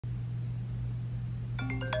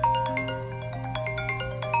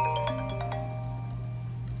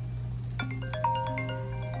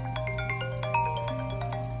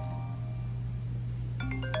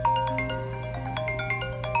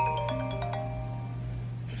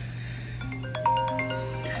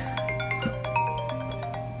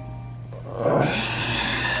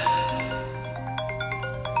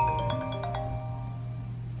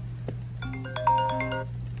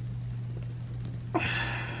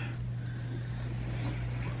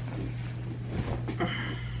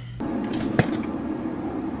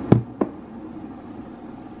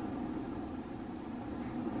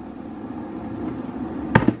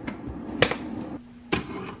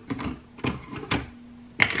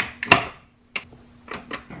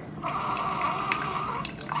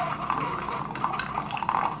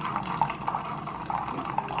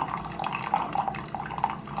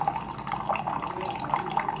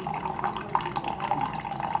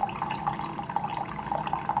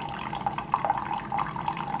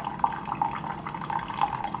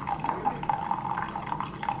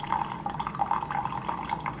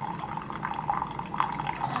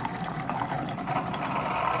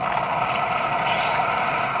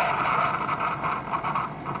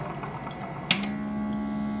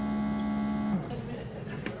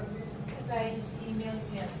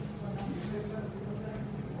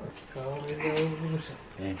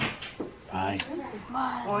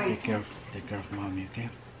Bye. Take care of mommy, okay?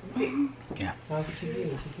 Yeah.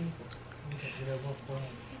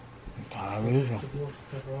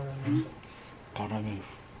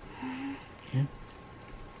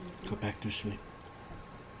 Go back to sleep.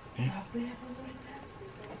 Okay?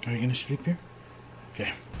 Are you gonna sleep here?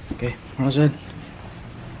 Okay. Okay, Rosen.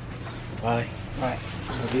 Bye. Bye.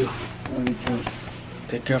 Love you. Love you too.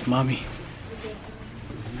 Take care of mommy.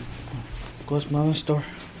 Close mama's door.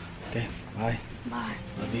 Okay, bye. Bye.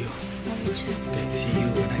 Love you. Love you too. Okay, see you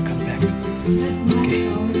when I come back. Okay.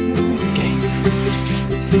 Okay.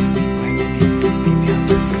 Bye, mommy. Give me a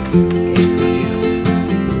hug. Okay, love you.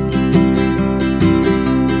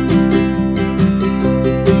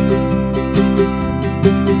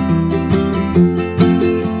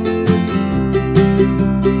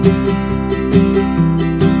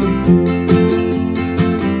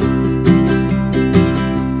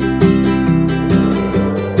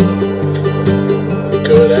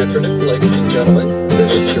 Good afternoon, ladies and gentlemen.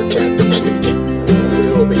 This is your captain speaking. We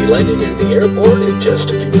will be landing at the airport in just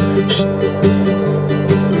a few minutes.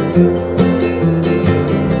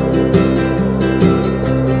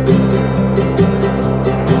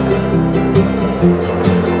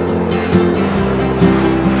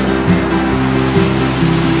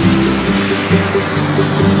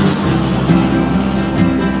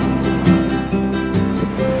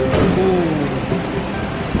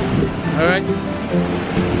 Alright.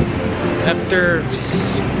 After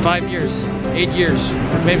 5 years, 8 years,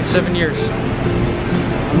 or maybe 7 years,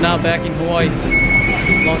 I'm now back in Hawaii.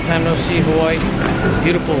 Long time no see Hawaii.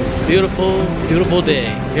 Beautiful, beautiful, beautiful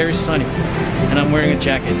day. Very sunny. And I'm wearing a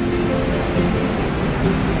jacket.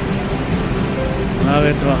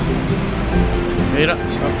 Mira,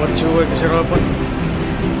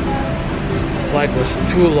 flight was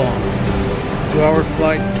too long. 2-hour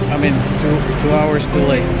flight, I mean 2 hours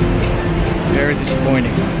delay. Very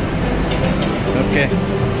disappointing. Okay.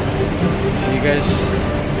 See you guys.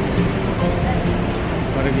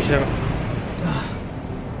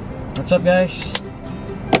 What's up, guys?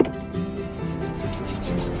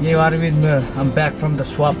 You are with me. I'm back from the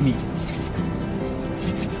swap meet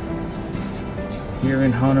here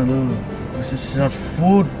in Honolulu. This is our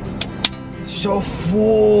food. It's so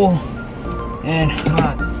full and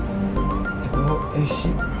hot. AC.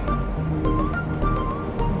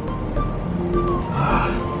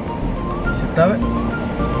 It?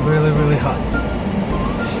 Really, really hot.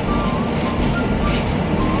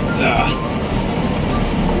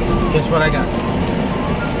 Guess what I got?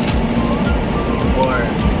 Or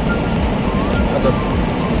other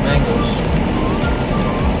mangoes.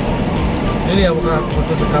 Really, I will go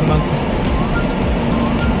to the mango.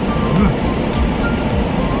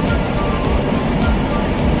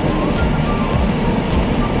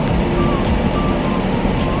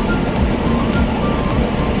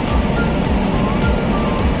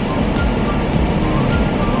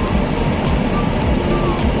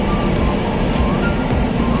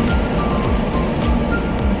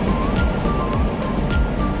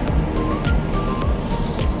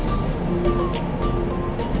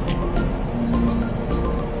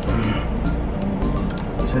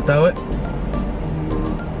 Setawe.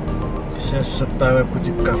 Сейчас сетаве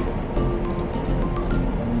путикар.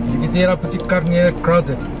 Ligitira putikar ni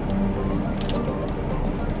crowded.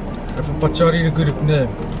 If pachari group ne.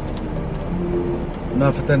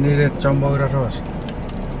 Na fata ni re chambagra ros.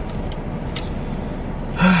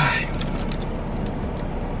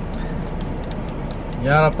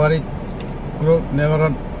 Yara pari group never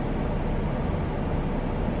on.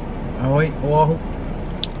 Away oahu.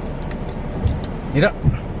 Mira.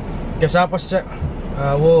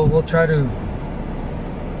 We'll try to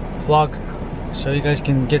vlog so you guys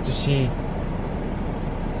can get to see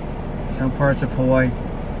some parts of Hawaii.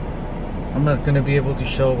 I'm not gonna be able to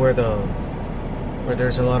show where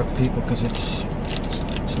there's a lot of people because it's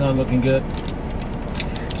not looking good.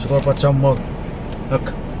 So look,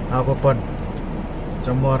 ako pan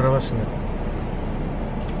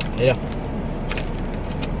yeah.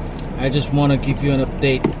 I just want to give you an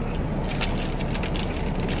update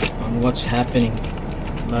on what's happening.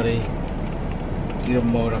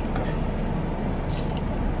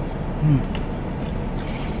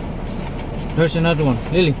 There's another one,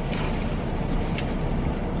 Lily.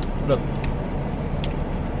 Look.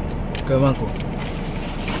 Kawanko.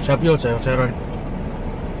 Chapur saya.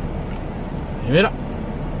 Mira.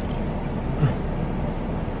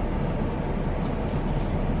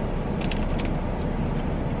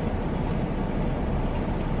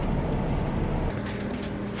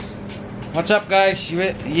 What's up, guys?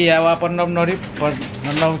 Yeah, I want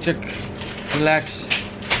to check, relax,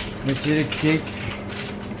 cake.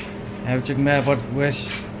 Have check me about West.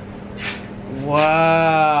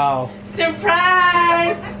 Wow.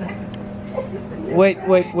 Surprise! Wait.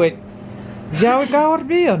 Jouw ik ouder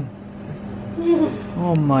bien?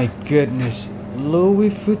 Oh my goodness.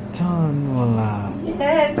 Louis Vuitton, voila.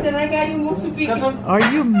 Yes, and I got you musubi. Are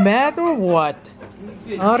you mad or what?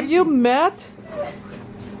 Are you mad?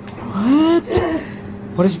 What?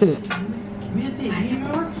 What is this?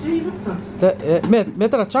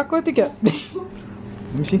 Met er chocolate again. Let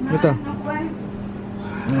me see.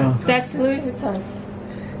 No. That's Louis Vuitton.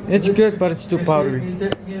 It's good, but it's too powdery.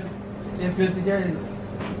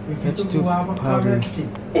 It's too powdery.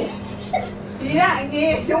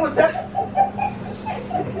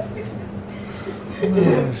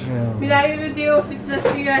 Mira, eu não tenho oficina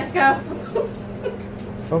assim a capa.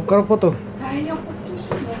 Vamos para o foto. Ai, eu vou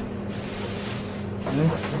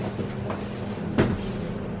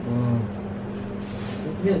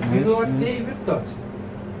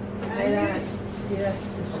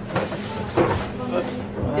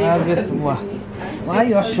Ah, vittua.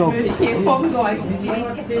 Vai, eu sou. Como nós.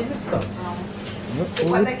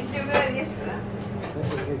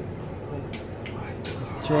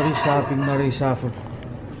 Sorry, shopping, Marie Safar.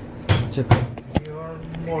 Check.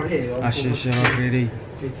 Ashe already.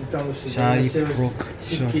 Shai broke.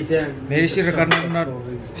 So, very sure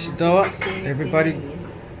everybody.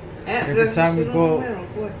 Every time we go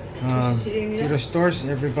to the stores,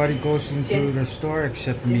 everybody goes into the store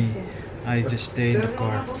except me. I just stay in the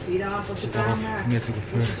car.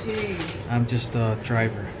 I'm just a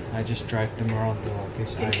driver. I just drive them around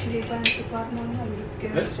this island.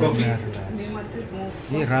 So relax.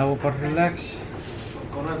 Here, raw par relax.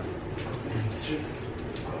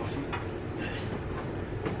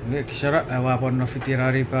 Kisara, awapon no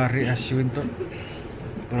fitirari pari aswinto.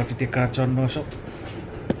 Para fitikachon no so.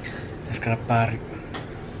 Erkarapari.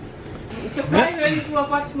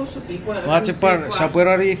 Macam par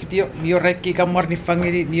sapuerari fitio nio rekki kamar ni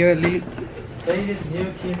fangiri nio lili.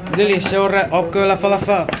 Lili seora opke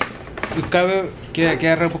lafa. Ukawe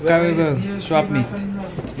kera bukawe swap ni.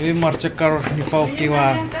 Ini marcekar ni fauki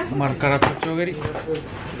wa markara chogeri.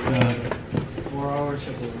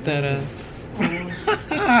 Tada.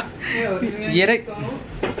 Yerek.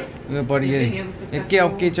 Body yeri.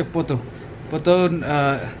 Oke cek foto. Foto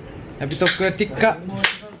habis ke tikka.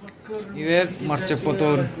 Iwer marcek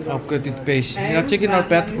foto opke toothpaste. Ini cekin or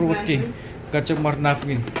pet ruwetki. Kacek marnaf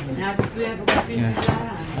gini.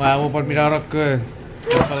 Wah, mau permirar ke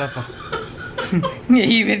apa?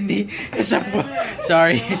 Even ni sapu.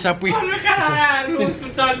 Sorry, sapu.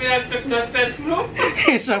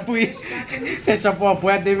 Sapu apa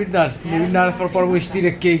ya David for par whisky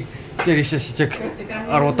de cake. Serius cek.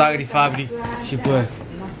 Arota di fabri. Super.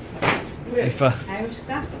 Ifa.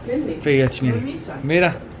 Feiat ni.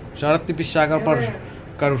 Mira, syarat tipis sagar par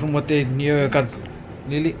karu rumote niyo kad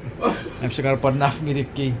Lili. I'm sagar par naf ni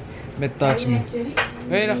ki mettax ni.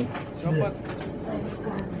 Mira, sopat.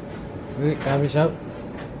 Kabis out.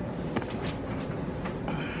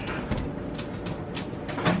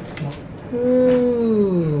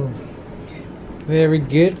 Ooh. Very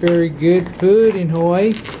good food in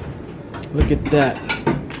Hawaii. Look at that.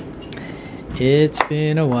 It's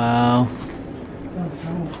been a while.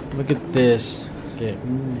 Look at this. Okay.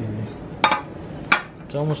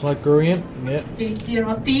 It's almost like Korean. Yep.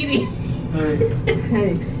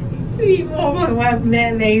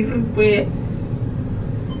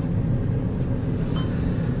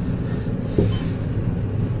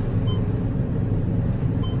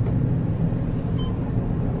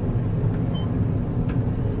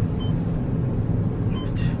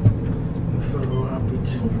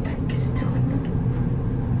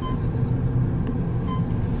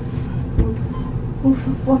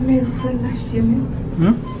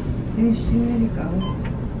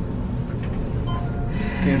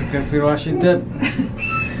 Cafe Washington.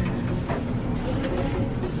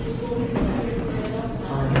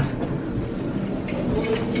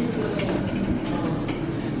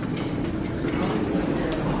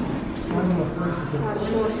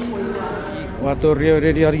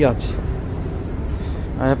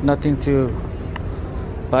 I have nothing to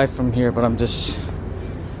buy from here, but I'm just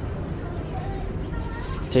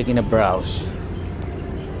taking a browse.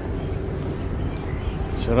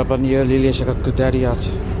 Sarapan niyo Lilia sa kakutariat.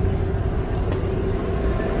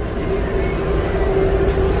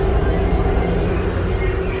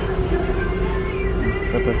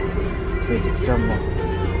 Pepper, wait, jumbo.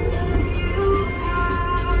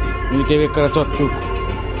 You gave it a chuk.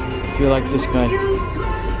 If you like this kind.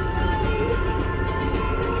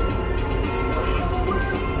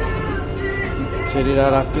 Jadi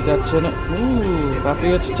dah rapi dah cene.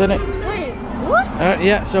 Rapi dah cene.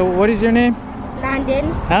 Yeah, so what is your name?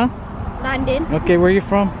 London. Huh? London. Okay, where are you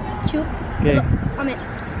from? Chuuk. Okay. I mean,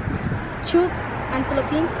 Chuuk and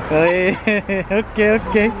Philippines.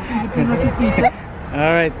 Okay.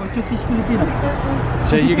 Alright.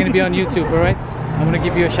 So you're gonna be on YouTube, alright? I'm gonna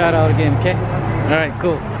give you a shout out again, okay? Alright,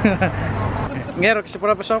 cool. Ngero, kasi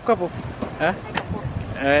pura pa sa ka po. Huh?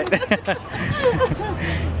 Alright.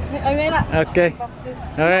 Okay.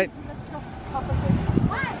 Alright.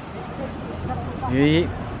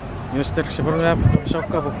 Just kasi pura pa sa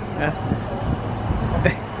ka po.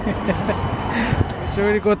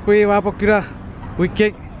 Sorry kot pui wapok kira.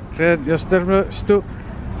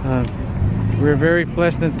 We're very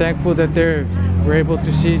blessed and thankful that we're able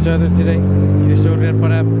to see each other today.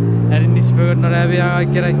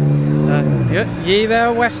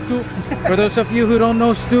 For those of you who don't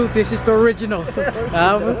know Stu, this is the original.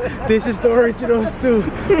 This is the original Stu.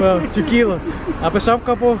 Well, Chuukese. Apa sab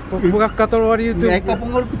ka po? Buka kator YouTube.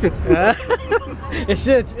 It's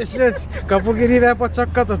Kapo gini ba po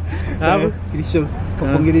chakato. Kinisou.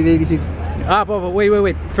 Kapong gini lady. But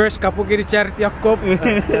wait. First, kapo gini charity akop.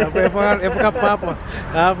 Epoka papa.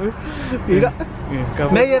 Ira.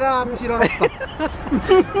 Mayera mo sila rasta.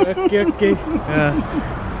 Okay.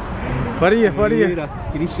 Paria.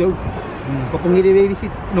 Kinisou. Kapong gini lady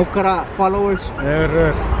no kara followers.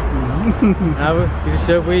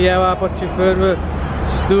 Kinisou we have apa tu för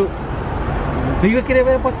Stu. Liga kira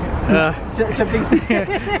ba po? Shopping.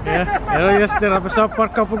 Just det, jag sa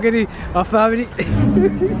parka på gini av family.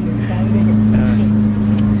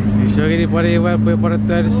 Så gini på det var på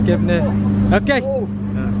det skepne. Okej.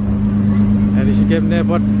 Det skepne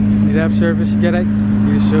bort i det service grej.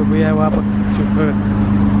 Det så vi är på chaufför.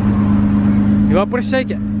 Det var på det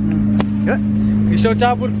säkert. Ja. Vi så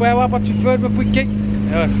chapur på på chaufför med pick.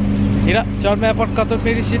 Ja. Ira, char med på kator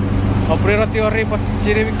medicine. Operera teori på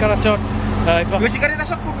ciremin karachon. Masih kan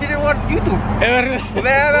nasa video YouTube.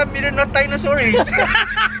 Wala video not dinosaurs.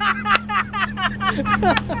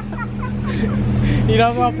 Ira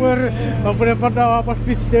vapor pada vapor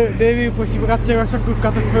pitch devi posi bekatse masuk ke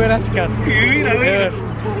kator feraskan. Ira.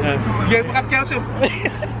 Ya bekatse masuk.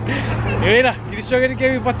 Ira, ini so gonna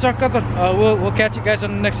give you pacak kator. We'll catch you guys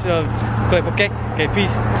on the next clip, okay? Okay,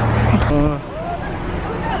 peace.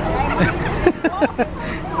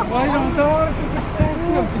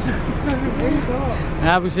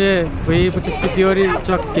 Bisa pergi pecah video di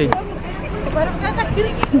Chuukese.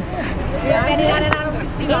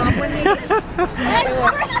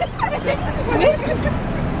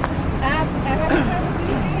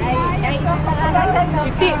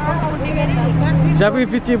 Siapa yang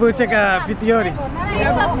pecah video ni?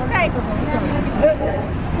 Subscribe.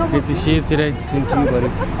 Good to see you today. Same to you, buddy.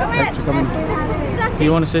 Thanks for coming. Do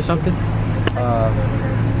you want to say something?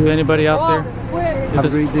 To anybody out there? Have a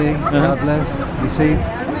great day. God bless. Be safe.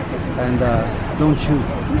 And don't shoot.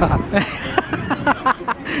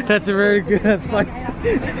 That's a very good advice.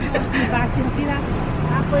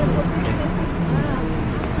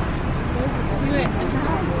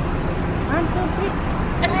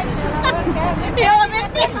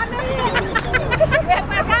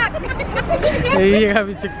 Iya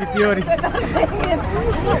kami cek video ni.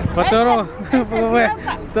 Patoro,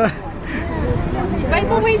 Vai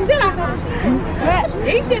com Eiten lá.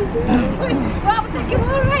 Eiten. Vamos ter que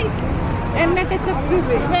more rice. And make it a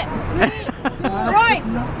previous. Right.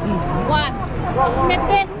 One. Make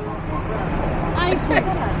it.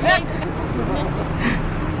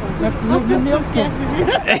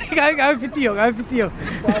 Kami video.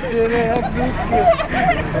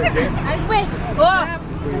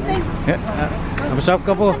 Apa sahab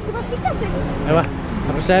ka po?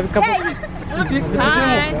 Apa sahab ka po?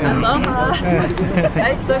 Hi. Aloha.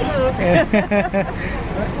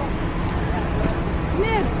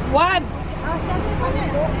 One.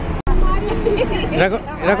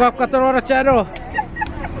 Rago ap katoro chano.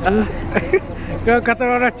 Ko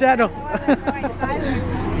katoro chano.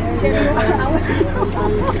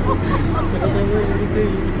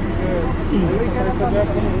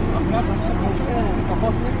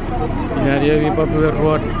 Dari abi Papua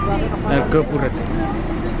Road dan Kepurat.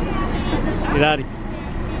 Hilari.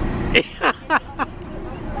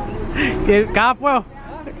 Kapo.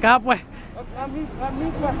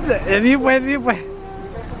 Ini pues.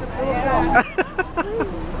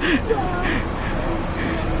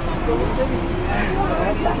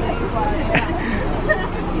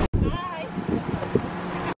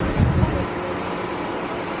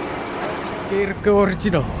 Ke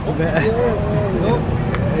original.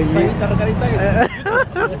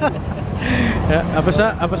 Apa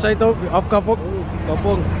sa itu? Kapok.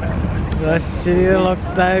 Masih long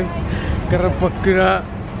time kerapakura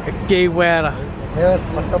kewara. Eh,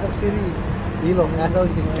 pagkapok siri. Ilong asaw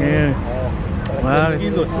sih. Wow.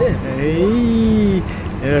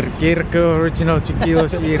 Kirkko original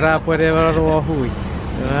Chuukese rapo de varo hui.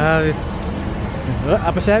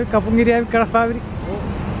 Apa sih kampung ini ada kara fabrik?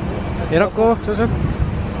 Eroko sosok.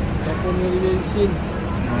 Kampung ini bensin.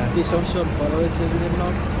 Di Sonson, kalau itu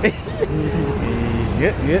benar.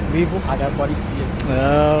 Iya, vivo. Ada body feel.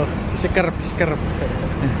 Oh, sekerap.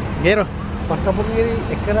 Gero. Pagkapok ini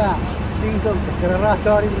ekra singkong, ekra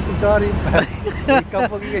racari mesti cari.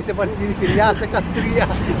 Kampung ini seperti ini kiriya sekatria.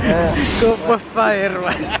 Copa fire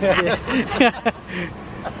mas.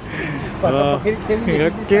 Pagkapok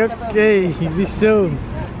ini. Okay, bisong.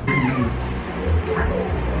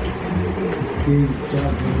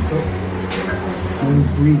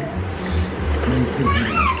 M3E.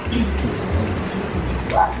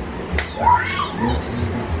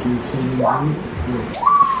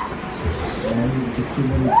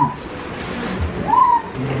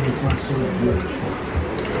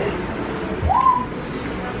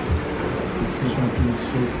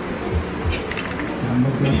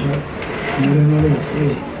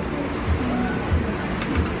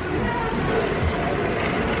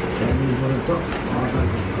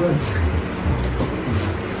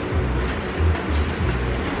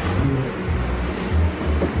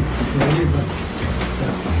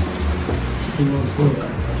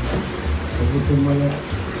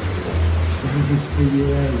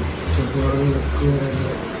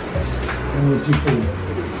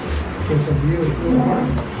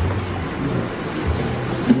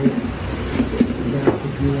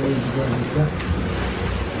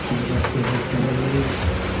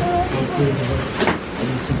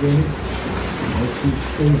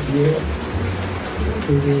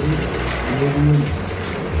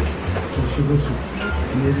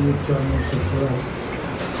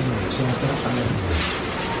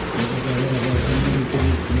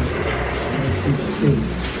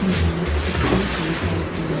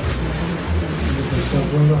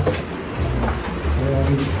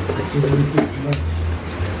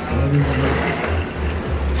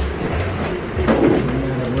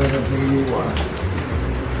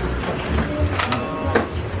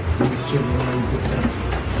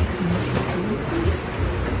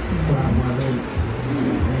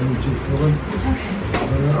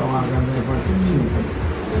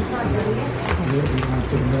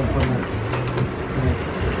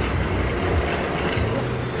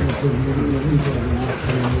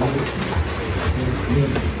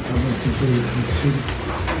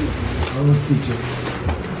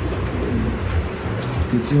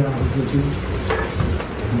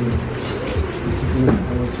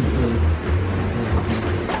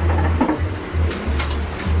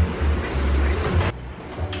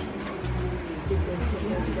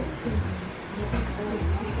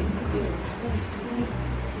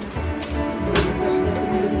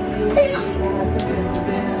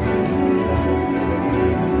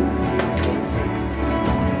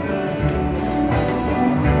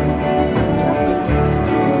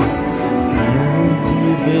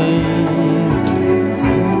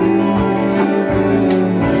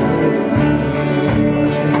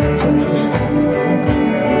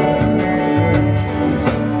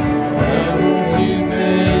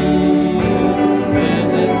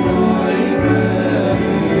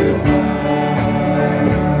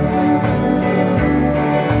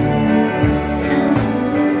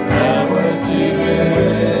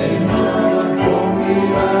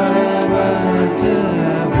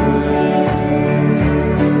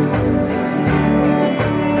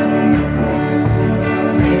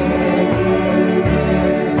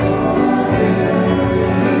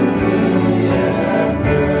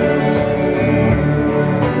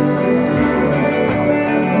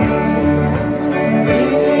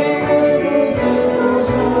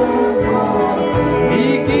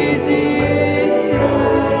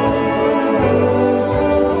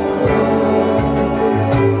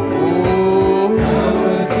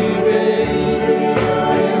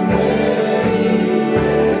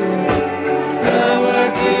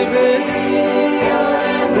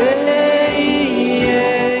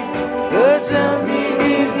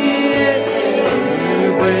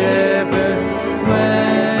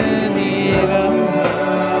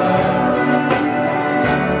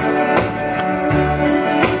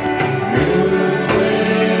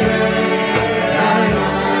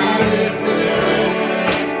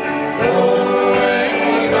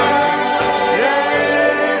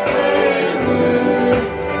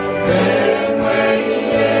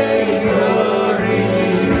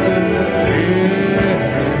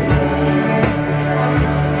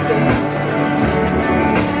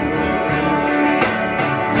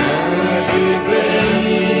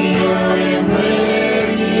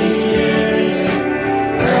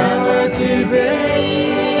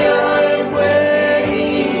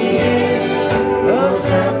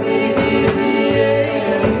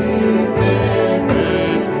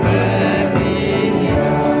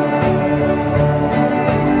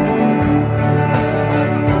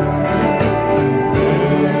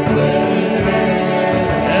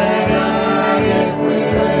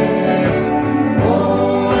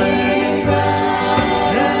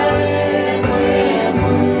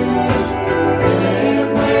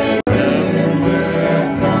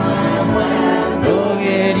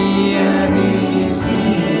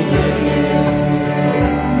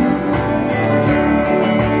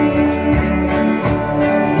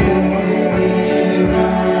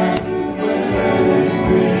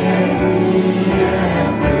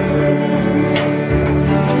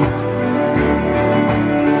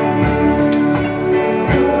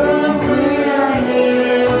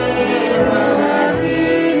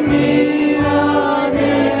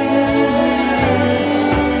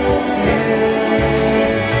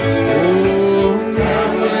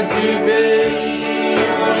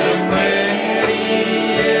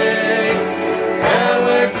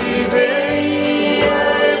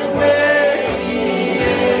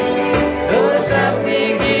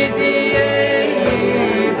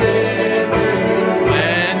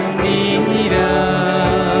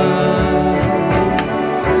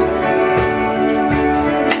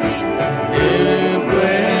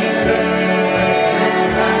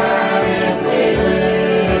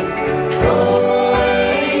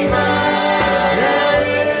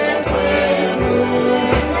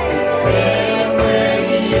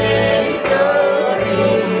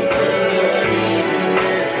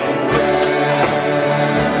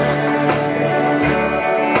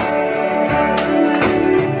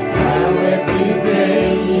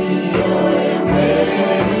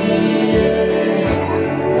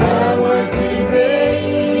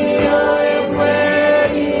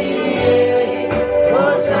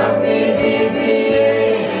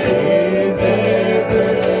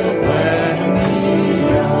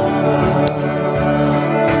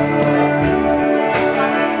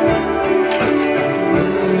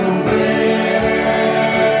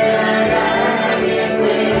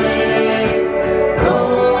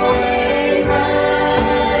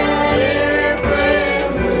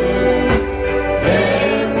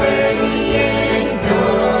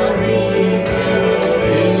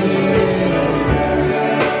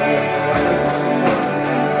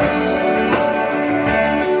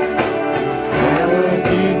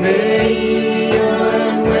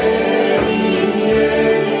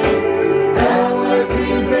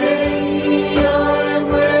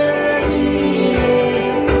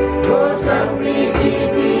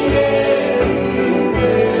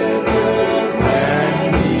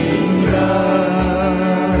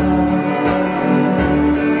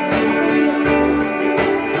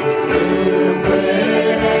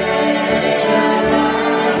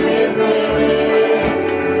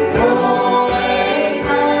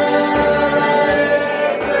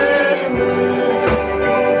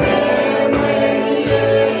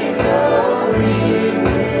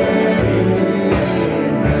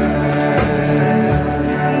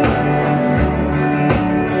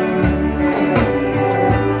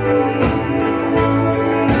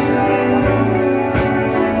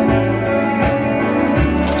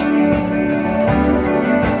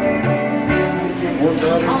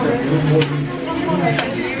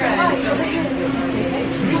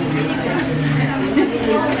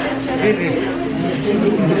 Kasi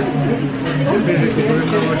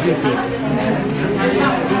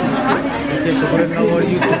kukurin nomor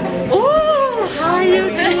YouTube. Oh, hi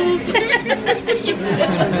YouTube.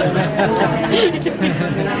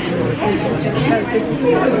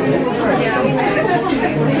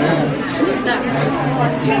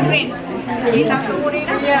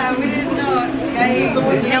 Yeah, we didn't know.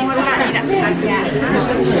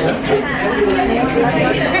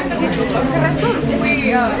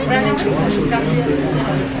 We ran into some stuff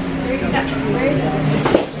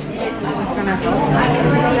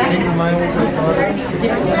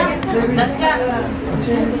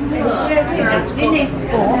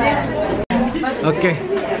Okay,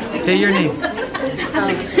 say your name.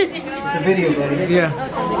 It's a video, buddy. Yeah,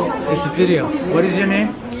 it's a video. What is your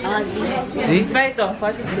name? See?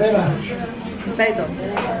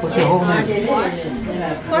 What's your whole name?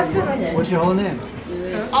 What's your whole name?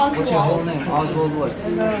 What's your whole name? Oswald what?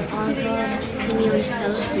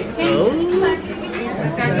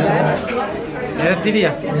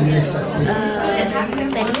 Dia.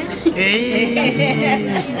 Hey,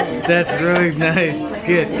 that's really nice.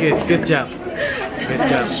 Good job. Good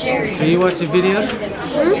job. So you watch the videos?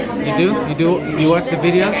 You do? You watch the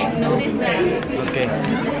videos? Okay.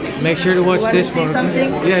 Make sure to watch this one.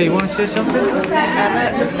 Yeah, you want to say something?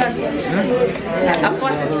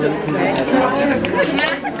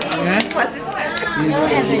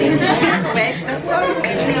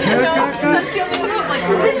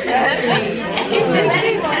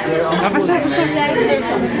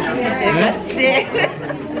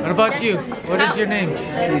 What about you? What is your name?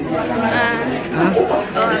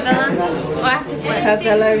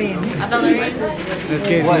 Abelarine.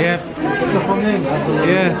 Okay, do you have? What's your full name?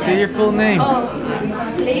 Yeah, say your full name. Huh?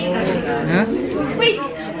 Wait,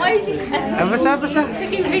 why is he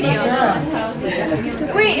taking video?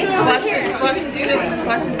 Wait, it's over here.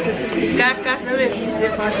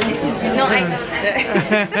 No, I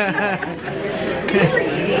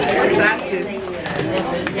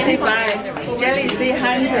Jelly's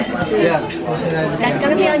behind her. Yeah. That's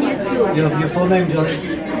gonna be on YouTube. Your full name, Jelly?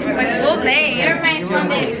 My full name. You're my full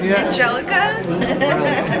name. Yeah. Angelica.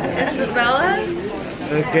 Isabella.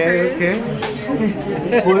 Okay.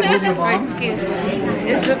 Who's your mom? It's cute.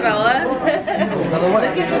 Isabella. Look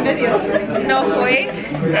at the video. No, wait.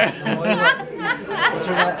 What's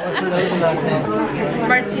her last name?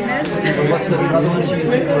 Martinez. What's the other one she's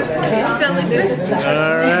Celicus.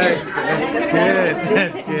 Alright, that's good.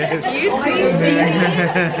 You too.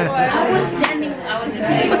 I was standing. I was just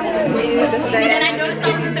like. And then I noticed I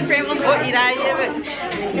was in the frame. I was like,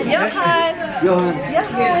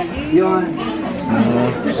 Johan.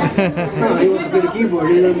 No, he wants to play the keyboard.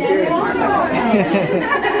 He doesn't care.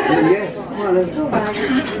 Yes. Come on, let's go.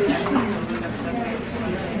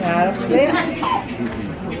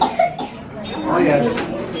 Oh yeah.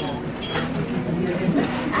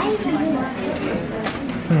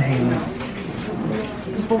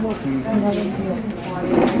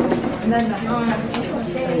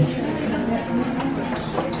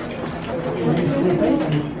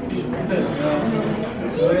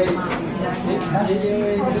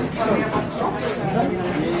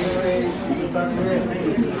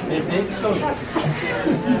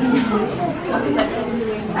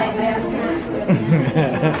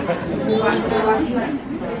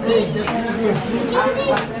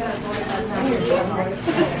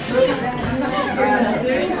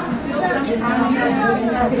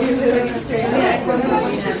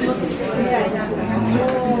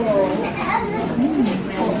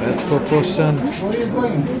 That's Popo's son.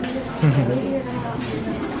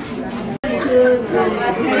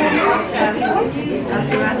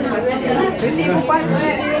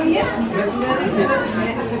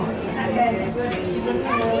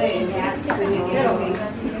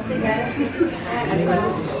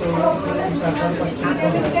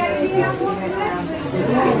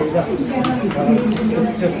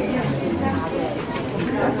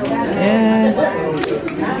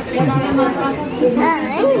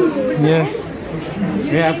 Yeah.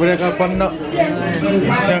 Ya, boleh ke pondok.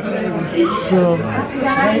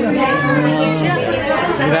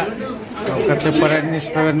 Tidak. Kecepatan ini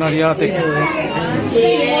spermiotik.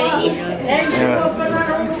 Ya.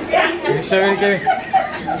 Bisa ini.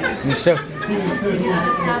 Bisa.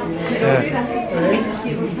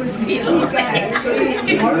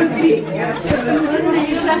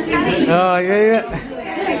 Oh, iya.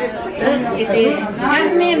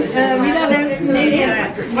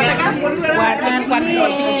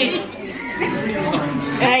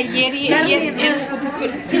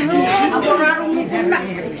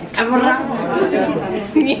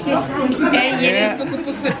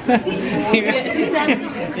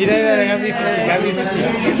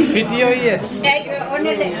 Video iya.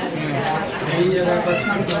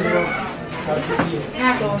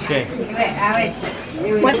 Oke.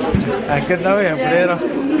 Akhir tahu ya, Bro.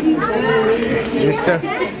 Bisa.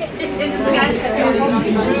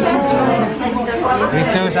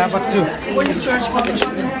 Bisa sahabat cu.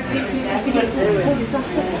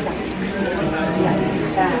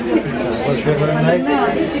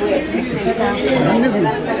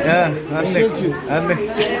 Ya, aneh.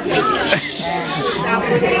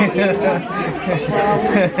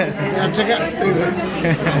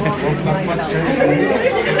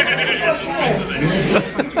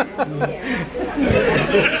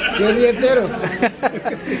 Jadi entero.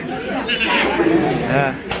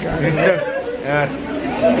 Ya, bisa. Ya.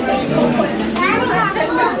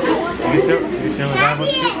 Bisa sahabat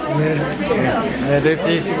cu. Ada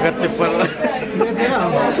suka cepat.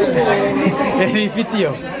 Ini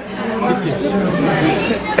video.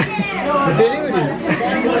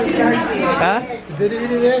 Hah?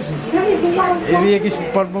 Ini yang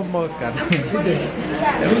sport memakan.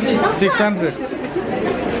 600.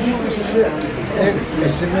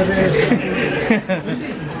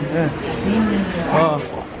 Oh,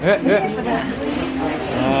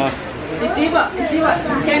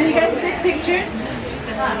 Can you guys take pictures?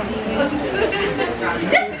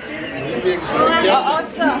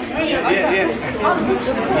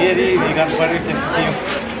 Iya di gambar itu.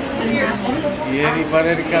 Iya di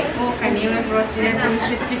pada dekat. Kan ini prosesnya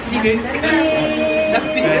masih kecil.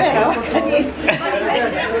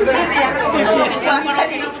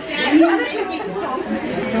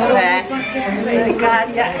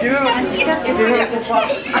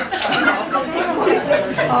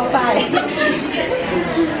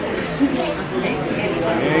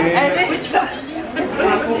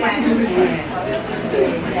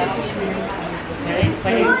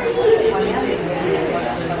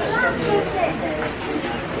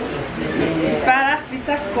 Para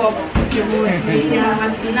pizza cup.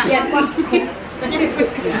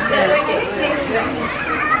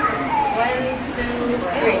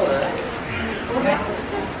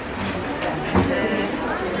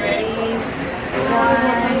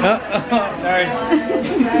 Sorry.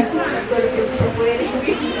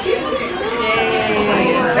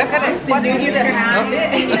 What do you do there?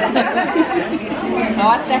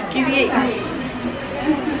 What that kiri?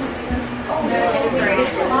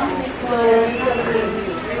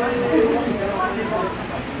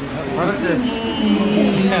 Mana tu?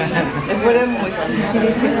 Boleh mesti.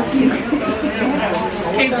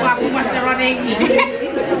 Kita aku masih running.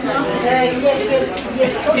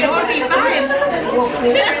 Fiori, vai.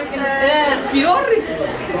 Fiori.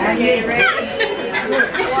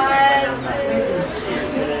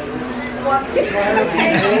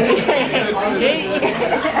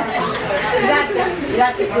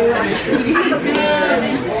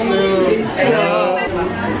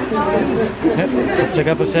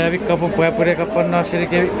 Cakap pasal Abik kau pun pura-pura kapan nak sini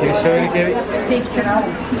Kevin? Kinisou ini Kevin?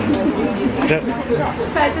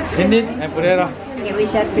 Ini, pura lah.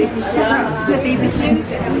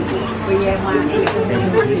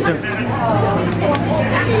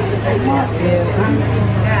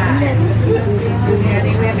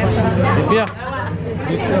 Sofia.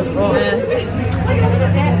 Oh.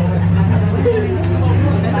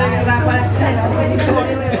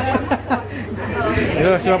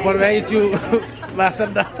 Yo, siapa orang itu bahasa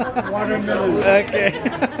dah. Okey.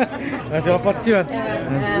 Masih apa cian?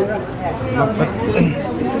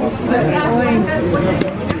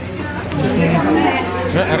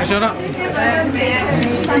 Ada siapa?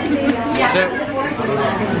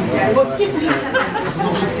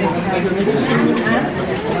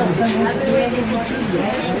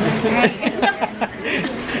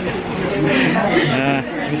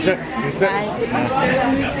 Bisa.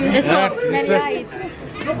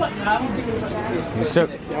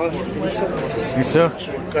 Bisa.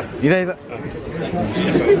 Ida.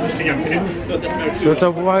 So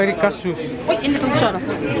tahu ini kasus. Ini tu sana.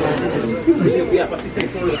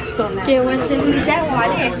 Que você me dá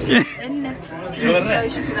olha.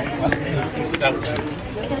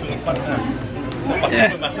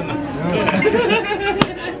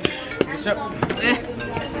 Bisa.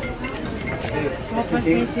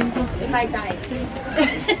 Vai dar.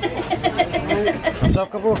 Sab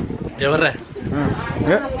ka po? Ya berre.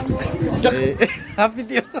 Ya. Apa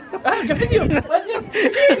video? Apa video?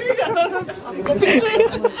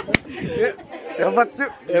 Ya baca.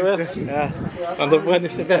 Ya. Mantap bukan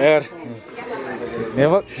bisa. Ya. Ya,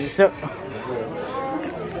 bisa.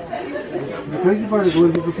 The crazy part is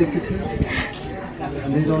when people take pictures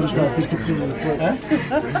and they don't start taking pictures with the foot.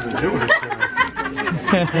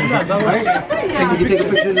 Right? And you take a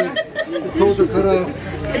picture, the toes are cut off.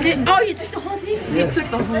 Oh, you took the whole thing? You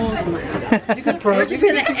took the whole thing. You could probably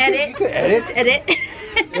edit.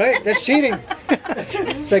 Right? That's cheating.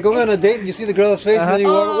 It's like going on a date and you see the girl's face and then you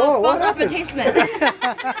walk, whoa, what happened?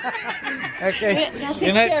 Okay.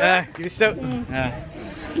 Good night. Kinisou.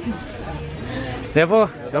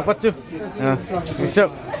 Devil, dapat tu.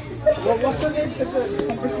 Kinisou.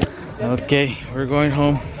 Okay, we're going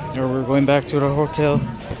home, or we're going back to the hotel.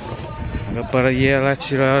 Agak para yelat,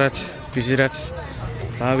 sirarat, bisirat,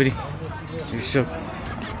 pabri. Kinisou.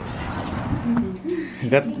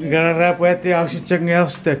 Gara rap weti, I should check me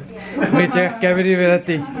out. We check cavity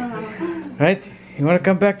verati. Right? You want to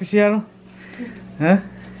come back to Seattle? Huh?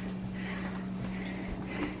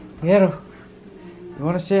 Seattle, you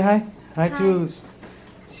want to say hi? Hi to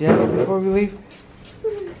Seattle before we leave?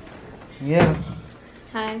 Yeah.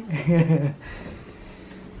 Hi.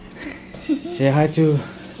 Say hi to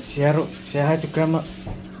Seattle. Say hi to Grandma.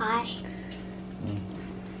 Hi.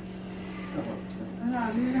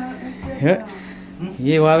 Yeah.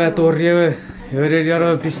 Yeah, wala to real.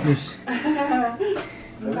 You're business.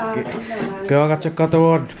 Go check out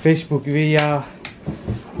on Facebook via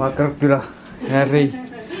Makarpira Harry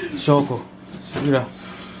Soko.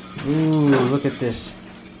 Ooh, look at this.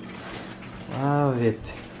 Wow, it.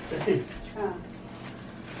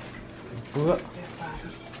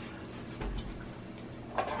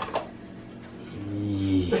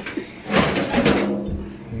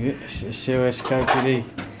 Се васкай today.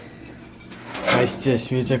 Nice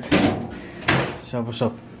just music. What's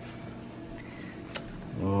up?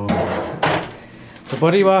 Oh.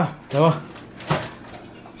 Tapari ba? Tawa.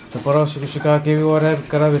 Tapara suka kevi wara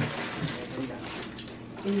karabit.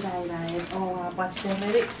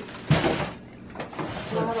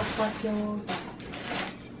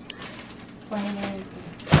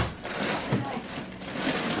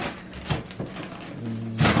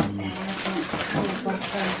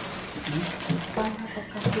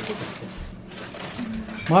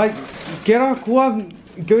 Mai, kira kuah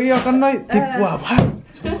kau akan naik tipu apa?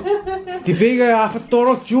 Tipe ke apa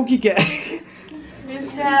torok cuki ke?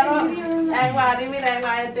 Michelle, I want to meet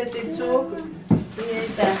the Chuuk.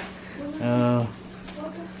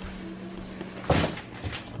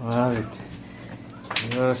 Wow,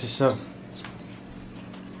 ini sisar.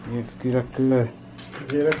 Ini kira-kira.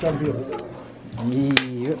 You're a champion.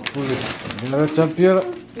 Iya, boleh. Ini champion,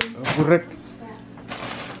 correct.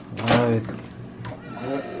 Right.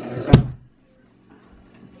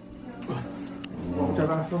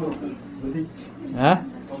 Hah?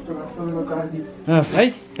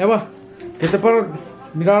 Hey, apa? Kita perlu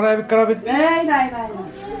mirar air kerabit.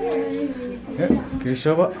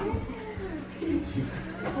 Kinisou pak.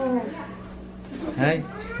 Hai.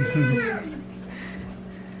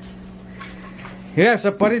 Ya,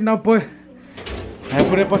 separi nampu. Hai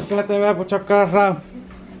pure pas kelat ya, pocakar ram.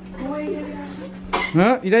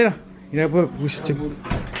 Hah? Ida. Ida bu cek.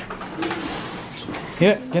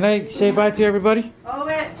 Yeah, can I say bye to everybody?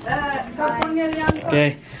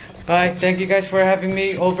 Okay. Bye. Thank you guys for having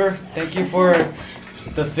me over. Thank you for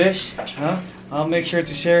the fish. Huh? I'll make sure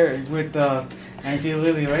to share it with Auntie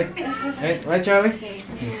Lily, right? Right, Charlie?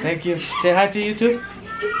 Thank you. Say hi to YouTube.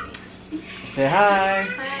 Say hi.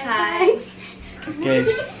 Hi. Okay.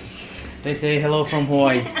 They say hello from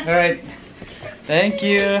Hawaii. All right. Thank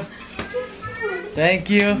you. Thank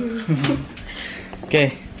you.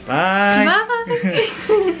 Okay. Bye.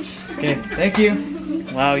 Okay. Thank you.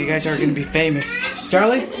 Wow, you guys are gonna be famous.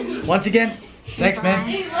 Charlie, once again, thanks, man.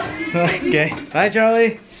 Okay. Bye,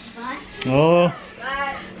 Charlie. Bye. Oh.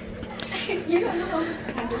 Bye.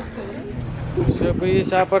 Sepi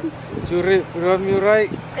sahabat curi buruan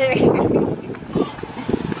murai.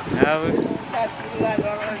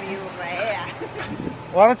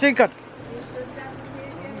 Warna cingkat.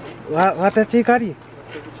 Wata cingkari.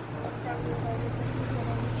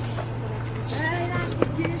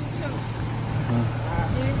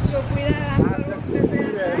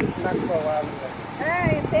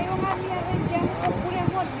 Tem uma minha região que eu pude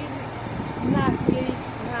morrer na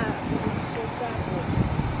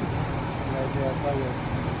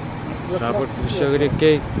Sahabat bisa gede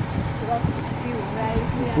cake.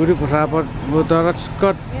 Puri sahabat motorat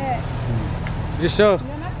skot. Bisa.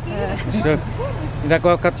 Bisa. Tidak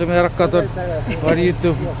kau kat semerah kotor on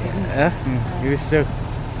YouTube. Bisa.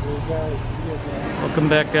 Welcome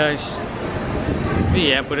back, guys.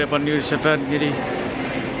 Yeah, puri pan news setan gini.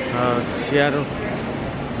 Seattle.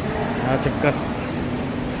 Cekat.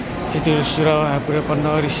 Kita surau puri pan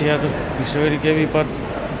nari Seattle. Bisa gede kami pan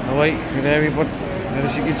Hawaii, kaya report.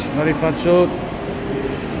 Narisikits, narifansot.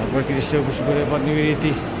 Sabar Kinisou ko siguro report ni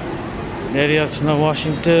Winity. Nariats na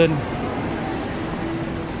Washington.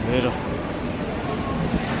 Pero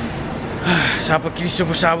Sabar Kinisou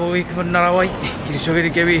ko sabo week mo naraway. Kinisou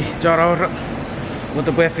gini kebi cara ora.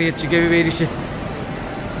 Untuk PFI kebi berisi.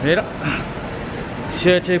 Pero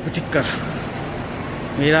saya cai pucikar.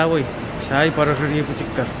 Mira boy, saya para hari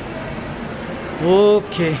pucikar.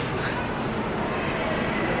 Okay.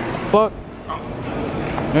 What?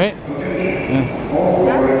 Right?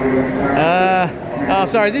 Oh,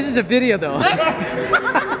 sorry, this is a video though.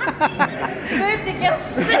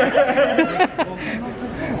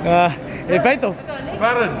 Feito.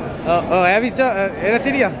 Parents. Oh, heb je era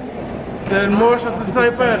tiria? Then most of the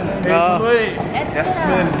time,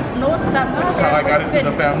 Yasmin. That's how I got into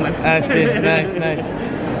the family. I see. Nice.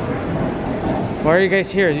 Why are you guys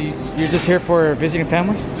here? You're just here for visiting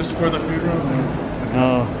families? Just for the funeral.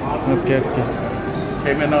 Oh, okay.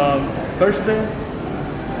 Came in Thursday.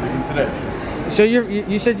 Leaving today. So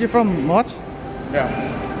you said you're from Moch? Yeah.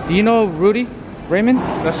 Do you know Rudy Raymond?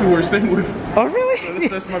 That's who we're staying with. Oh really?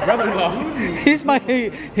 That's my brother-in-law. He's my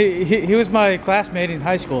he was my classmate in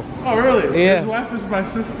high school. Oh really? Yeah. His wife is my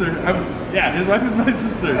sister. His wife is my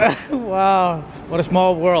sister. Wow, what a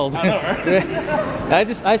small world. I know, right?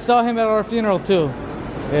 I saw him at our funeral too.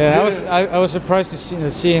 Yeah, I was surprised to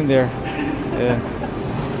see him there. Yeah.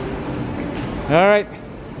 All right.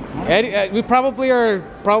 Eddie, we probably are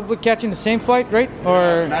catching the same flight, right?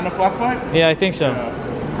 Or 9 o'clock flight? yeah, I think so.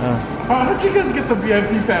 How'd you guys get the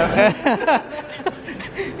VIP pass?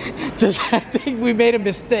 I think we made a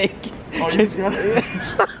mistake. Oh, you got it?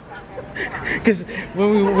 Because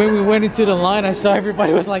when we went into the line, I saw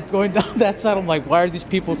everybody was like going down that side. I'm like, why are these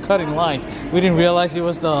people cutting lines? We didn't realize it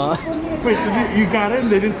was the. Wait, so you got it?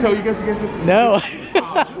 And they didn't tell you guys? No.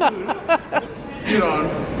 You know,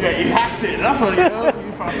 yeah, you hacked it. That's what you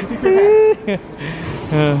found the secret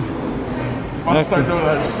hack. I'll start doing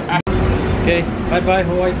that. Just act. Okay, bye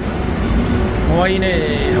Hawaii. Hawaii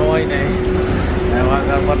ne.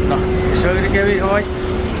 What no? So gonna give it Hawaii.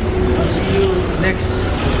 I'll see you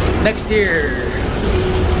next year.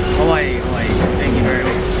 Hawaii. Thank you very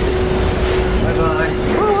much. Bye.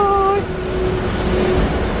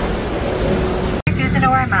 Refusing to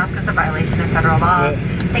wear a mask is a violation of federal law.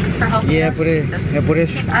 Thanks for helping us. Por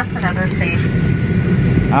eso. Keep us and others safe.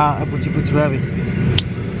 Puchi babi.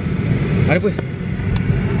 Are pues.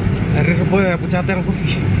 Arre no puede pucharte el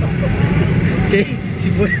coffee. Okay,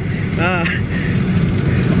 si puede.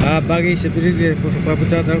 Bagi sebenarnya para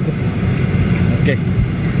pucharte el coffee. Okay.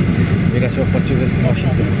 Mira so pachu de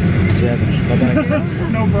Washington. Bye.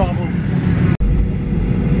 No problem.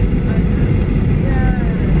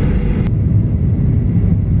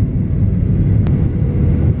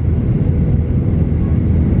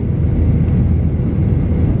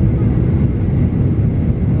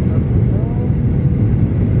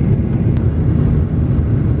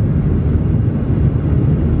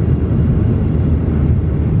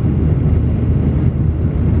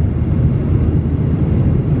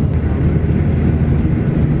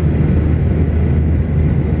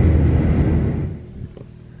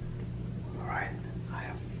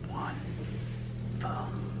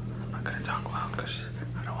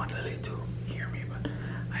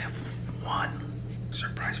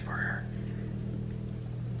 Surprise for her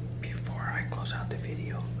before I close out the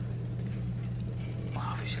video. Well,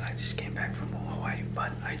 obviously I just came back from Hawaii,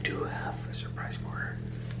 but I do have a surprise for her.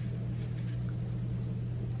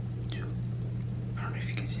 I don't know if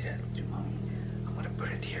you can see that. I'm gonna put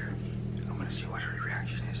it here. I'm gonna see what her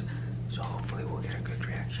reaction is. So hopefully we'll get a good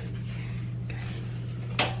reaction. Okay.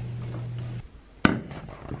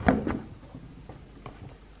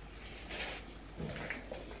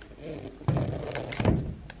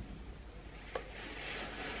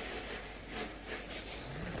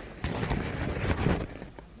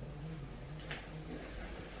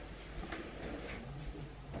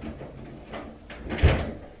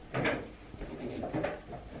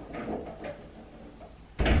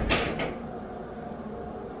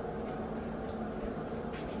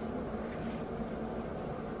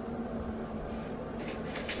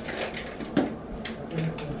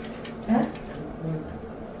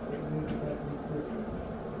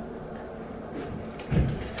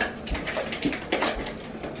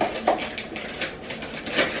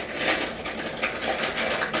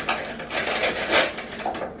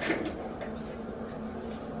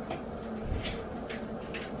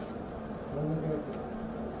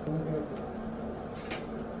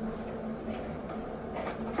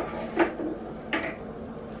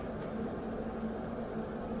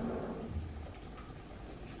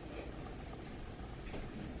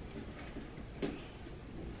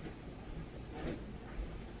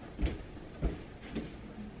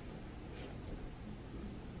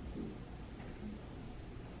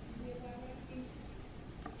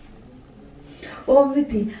 Oh,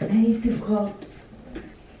 Mitty, I need to call.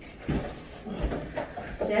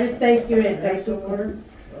 Sanitize your water.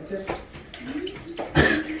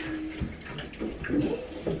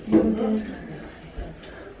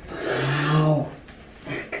 Wow.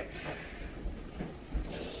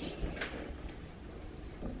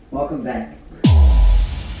 Welcome back.